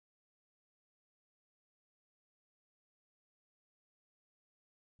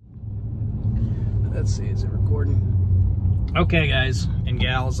Let's see, is it recording? Okay, guys and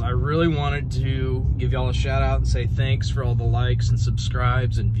gals, I really wanted to give y'all a shout out and say thanks for all the likes and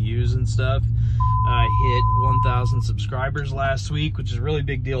subscribes and views and stuff. I hit 1,000 subscribers last week, which is a really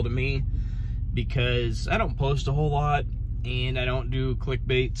big deal to me because I don't post a whole lot and I don't do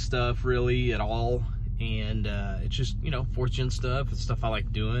clickbait stuff really at all. And it's just, you know, fortune stuff. It's stuff I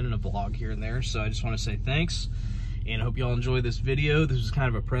like doing and a vlog here and there. So I just want to say thanks and I hope y'all enjoy this video. This was kind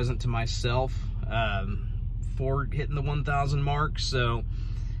of a present to myself for hitting the 1,000 mark. So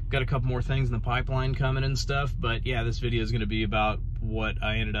got a couple more things in the pipeline coming and stuff. But yeah, this video is going to be about what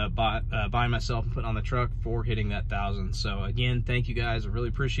I ended up buying myself and putting on the truck for hitting that 1,000. So again, thank you guys. I really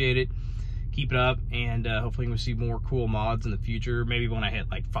appreciate it. Keep it up, and hopefully we'll see more cool mods in the future. Maybe when I hit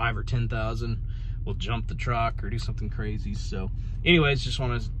like 5 or 10,000, we'll jump the truck or do something crazy. So anyways, just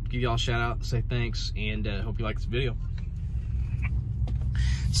want to give y'all a shout out, say thanks, and hope you like this video.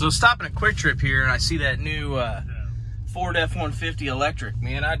 So stopping at Quick Trip here, and I see that new Ford F-150 electric.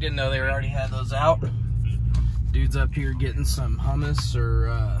 Man, I didn't know they already had those out. Dude's up here getting some hummus or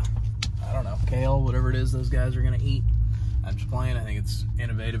I don't know, kale, whatever it is those guys are gonna eat. I'm just playing. I think it's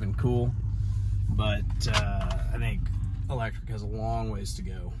innovative and cool, but I think electric has a long ways to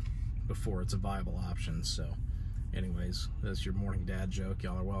go before it's a viable option. So anyways, that's your morning dad joke.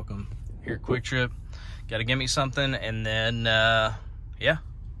 Y'all are welcome. Here at Quick Trip, gotta get me something, and then yeah,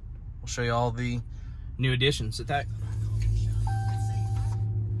 we'll show you all the new additions to that.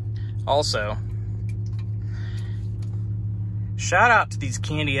 Also, shout out to these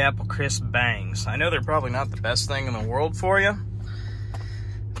Candy Apple Crisp Bangs. I know they're probably not the best thing in the world for you,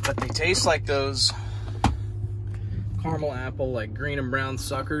 but they taste like those caramel apple, like green and brown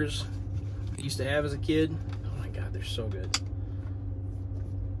suckers I used to have as a kid. Oh my God, they're so good.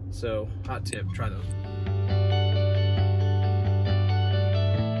 So, hot tip, try those.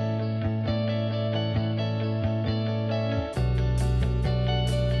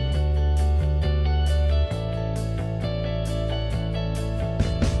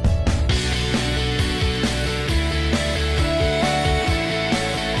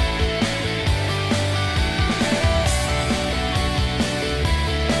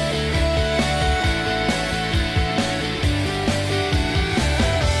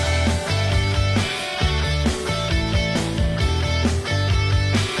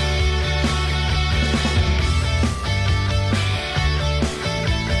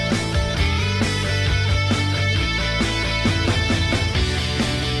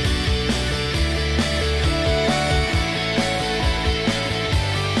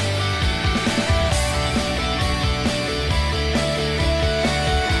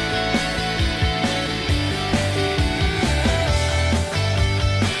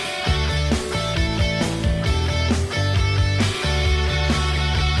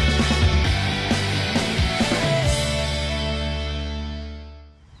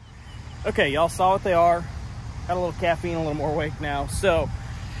 Okay, y'all saw what they are. Got a little caffeine, a little more awake now. So,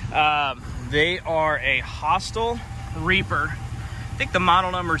 they are a Hostile Reaper. I think the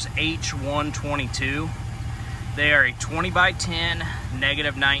model number is H122. They are a 20x10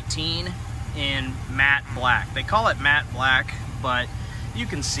 -19 in matte black. They call it matte black, but you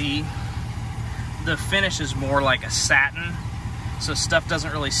can see the finish is more like a satin, so stuff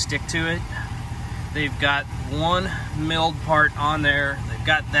doesn't really stick to it. They've got one milled part on there. They've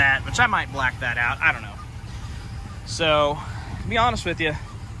got that, which I might black that out. I don't know. So, to be honest with you,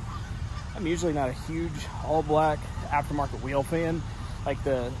 I'm usually not a huge all black aftermarket wheel fan. Like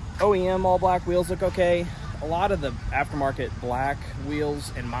the OEM all black wheels look okay. A lot of the aftermarket black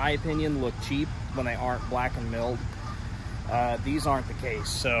wheels, in my opinion, look cheap when they aren't black and milled. These aren't the case.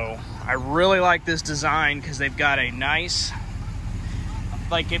 So, I really like this design because they've got a nice...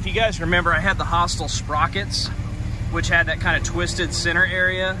 Like, if you guys remember, I had the Hostile Sprockets, which had that kind of twisted center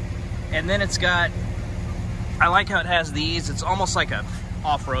area. And then it's got, I like how it has these. It's almost like a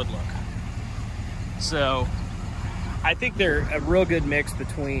off-road look. So, I think they're a real good mix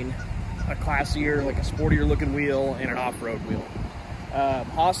between a classier, like a sportier looking wheel and an off-road wheel.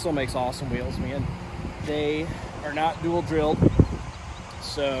 Hostile makes awesome wheels, man. They are not dual drilled,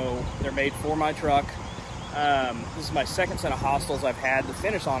 so they're made for my truck. This is my second set of Hostiles I've had. The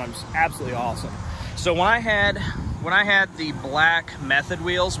finish on them is absolutely awesome. So when I had the black Method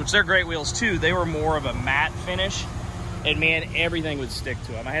wheels, which they're great wheels too, they were more of a matte finish, and man, everything would stick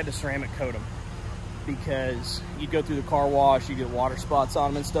to them. I had to ceramic coat them because you'd go through the car wash, you get water spots on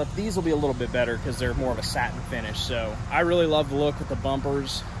them and stuff. These will be a little bit better because they're more of a satin finish. So I really love the look with the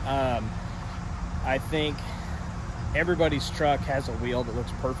bumpers. I think everybody's truck has a wheel that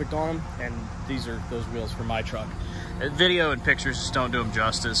looks perfect on them, and these are those wheels for my truck. Video and pictures just don't do them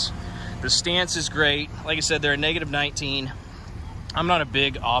justice. The stance is great. Like I said, they're a -19. I'm not a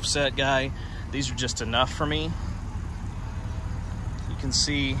big offset guy. These are just enough for me. You can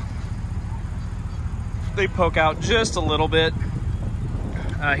see they poke out just a little bit.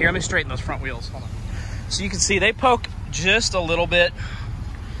 Here, let me straighten those front wheels. Hold on. So you can see they poke just a little bit.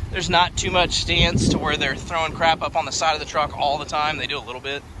 There's not too much stance to where they're throwing crap up on the side of the truck all the time. They do a little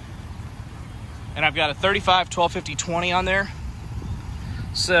bit. And I've got a 35, 12, 50, 20 on there.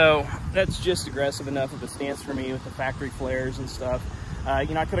 So that's just aggressive enough of a stance for me with the factory flares and stuff.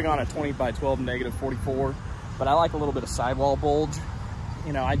 You know, I could have gone a 20 by 12 -44, but I like a little bit of sidewall bulge.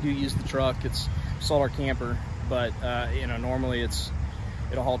 You know, I do use the truck. It's solar camper, but you know, normally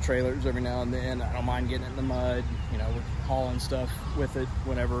it'll haul trailers every now and then. I don't mind getting in the mud. You know, we're hauling stuff with it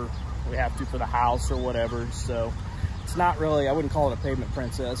whenever we have to for the house or whatever. So it's not really, I wouldn't call it a pavement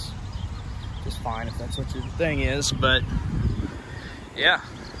princess. Just fine if that's what your thing is. But yeah,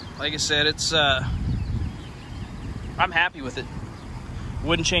 like I said, it's I'm happy with it.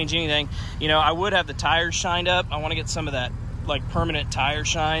 Wouldn't change anything. You know, I would have the tires shined up. I want to get some of that like permanent tire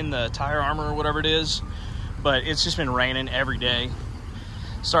shine, the tire armor or whatever it is, but it's just been raining every day.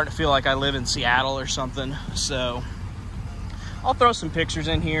 Starting to feel like I live in Seattle or something. So I'll throw some pictures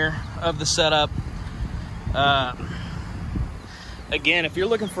in here of the setup. Again, if you're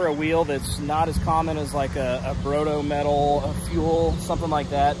looking for a wheel that's not as common as like a Brodo metal, a Fuel, something like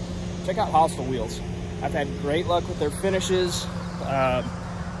that, check out Hostile wheels. I've had great luck with their finishes.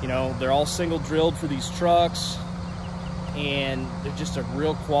 You know, they're all single drilled for these trucks, and they're just a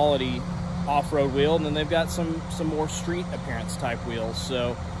real quality off-road wheel. And then they've got some more street appearance type wheels.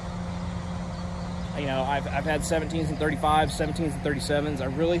 So, you know, I've had 17s and 35s, 17s and 37s. I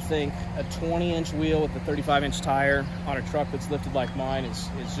really think a 20-inch wheel with a 35-inch tire on a truck that's lifted like mine is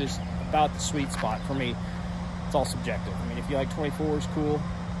just about the sweet spot for me. It's all subjective. I mean, if you like 24s, cool.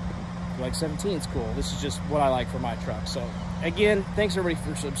 If you like 17s, cool. This is just what I like for my truck. So, again, thanks everybody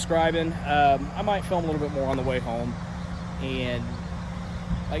for subscribing. I might film a little bit more on the way home. And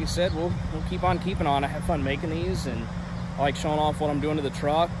like I said, we'll keep on keeping on. I have fun making these, and I like showing off what I'm doing to the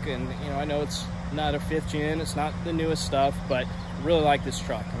truck. And, you know, I know it's not a 5th gen, it's not the newest stuff, but I really like this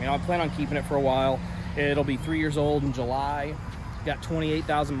truck. I mean, I plan on keeping it for a while. It'll be 3 years old in July. Got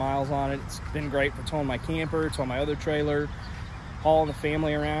 28,000 miles on it. It's been great for towing my camper, towing my other trailer, hauling the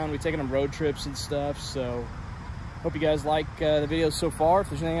family around. We've taken them road trips and stuff. So hope you guys like the videos so far. If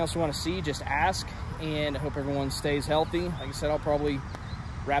there's anything else you want to see, just ask. And I hope everyone stays healthy. Like I said, I'll probably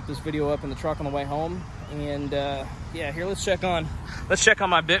wrap this video up in the truck on the way home. And yeah, here, let's check on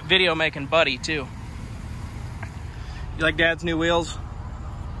my video making buddy too. You like Dad's new wheels?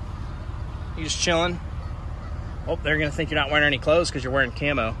 You just chilling? Oh, they're gonna think you're not wearing any clothes because you're wearing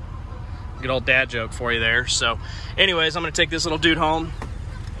camo. Good old dad joke for you there. So anyways, I'm gonna take this little dude home,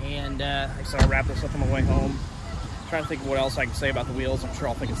 and like I said, I'll wrap this up on the way home. I'm trying to think of what else I can say about the wheels. I'm sure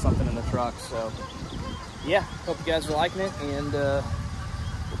I'll think of something in the truck. So yeah, hope you guys are liking it, and we'll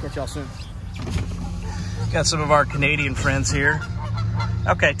catch y'all soon. Got some of our Canadian friends here.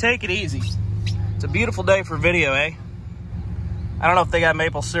 Okay, take it easy. It's a beautiful day for video, eh? I don't know if they got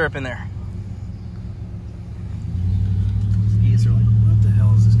maple syrup in there. These are like, what the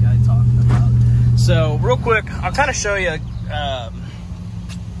hell is this guy talking about? So, real quick, I'll kind of show you. I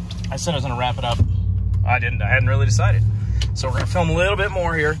said I was gonna wrap it up. I didn't. I hadn't really decided. So we're gonna film a little bit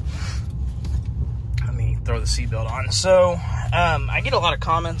more here. Let me throw the seatbelt on. So, I get a lot of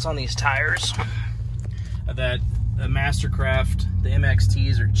comments on these tires. That the Mastercraft, the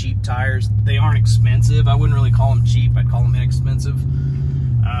MXTs are cheap tires. They aren't expensive. I wouldn't really call them cheap. I'd call them inexpensive,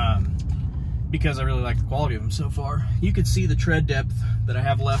 because I really like the quality of them so far. You can see the tread depth that I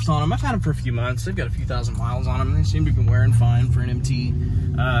have left on them. I've had them for a few months. They've got a few thousand miles on them. They seem to be wearing fine for an MT.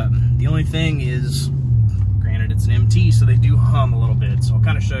 The only thing is, granted, it's an MT, so they do hum a little bit. So I'll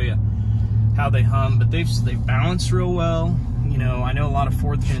kind of show you how they hum, but they've balanced real well. You know, I know a lot of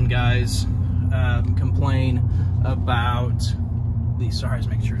 4th gen guys complain about these. Sorry, I was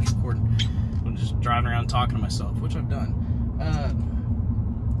making sure it's recording. I'm just driving around talking to myself, which I've done.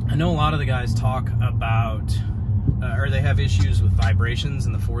 I know a lot of the guys talk about, or they have issues with vibrations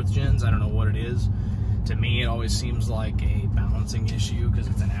in the 4th gens. I don't know what it is. To me, it always seems like a balancing issue because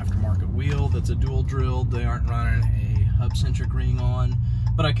it's an aftermarket wheel that's a dual drilled. They aren't running a hub-centric ring on,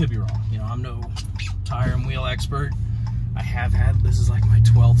 but I could be wrong. You know, I'm no tire and wheel expert. I have had, this is like my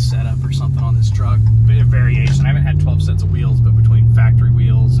 12th setup or something on this truck. Bit of variation. I haven't had 12 sets of wheels, but between factory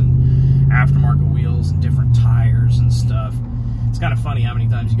wheels and aftermarket wheels and different tires and stuff, it's kind of funny how many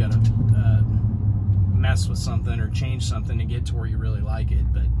times you got to mess with something or change something to get to where you really like it,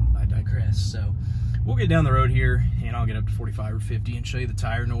 but I digress. So we'll get down the road here, and I'll get up to 45 or 50 and show you the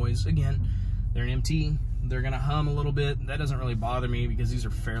tire noise. Again, they're an MT. They're going to hum a little bit. That doesn't really bother me because these are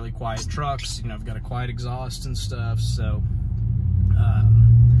fairly quiet trucks. You know, I've got a quiet exhaust and stuff, so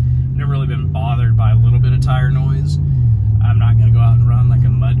never really been bothered by a little bit of tire noise. I'm not going to go out and run like a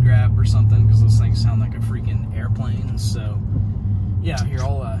mud grab or something because those things sound like a freaking airplane. So, yeah, here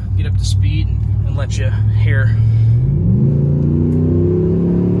I'll get up to speed and let you hear.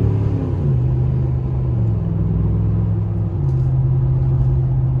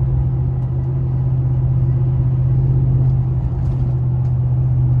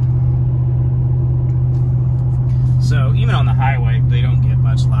 So even on the highway, they don't get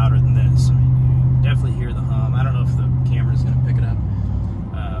much louder than this. I mean, you definitely hear the hum. I don't know if the camera's going to pick it up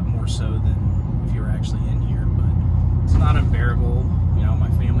more so than if you were actually in here, but it's not unbearable. You know, my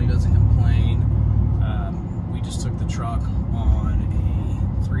family doesn't complain. We just took the truck on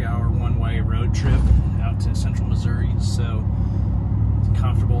a 3-hour one-way road trip out to central Missouri, so it's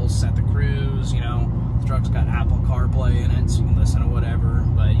comfortable, set the cruise, you know. The truck's got Apple CarPlay in it, so you can listen to whatever.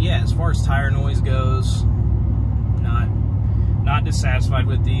 But yeah, as far as tire noise goes, not dissatisfied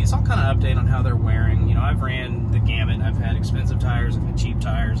with these. I'll kind of update on how they're wearing. You know, I've ran the gamut. I've had expensive tires, I've had cheap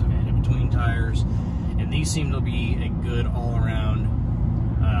tires, I've had in-between tires, and these seem to be a good all-around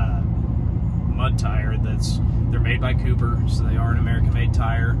mud tire. They're made by Cooper, so they are an American-made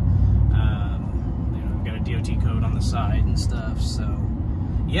tire. You know, they've got a DOT code on the side and stuff. So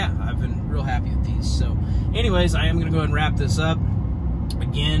yeah, I've been real happy with these. So anyways, I am going to go ahead and wrap this up.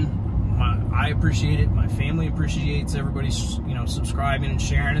 Again, I appreciate it. My family appreciates everybody's, you know, subscribing and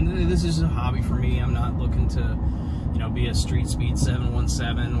sharing. And this is a hobby for me. I'm not looking to, you know, be a street speed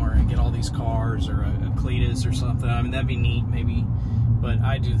 717 or get all these cars or a Cletus or something. I mean, that'd be neat, maybe. But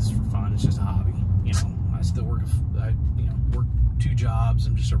I do this for fun. It's just a hobby. You know, I still work 2 jobs.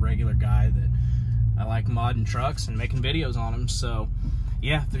 I'm just a regular guy that I like modding trucks and making videos on them. So,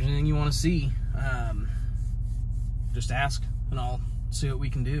 yeah, if there's anything you want to see, just ask and I'll see what we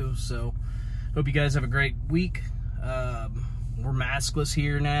can do. So hope you guys have a great week. We're maskless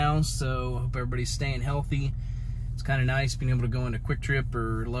here now, so hope everybody's staying healthy. It's kind of nice being able to go into Quick Trip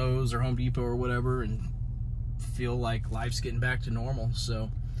or Lowe's or Home Depot or whatever and feel like life's getting back to normal. So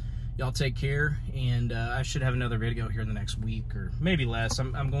y'all take care, and I should have another video here in the next week or maybe less.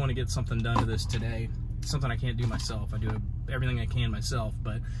 I'm going to get something done to this today, something I can't do myself. I do everything I can myself,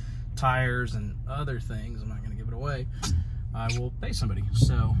 but tires and other things, I'm not going to give it away. I will pay somebody.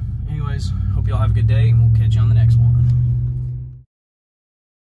 So anyways, hope y'all have a good day, and we'll catch you on the next one.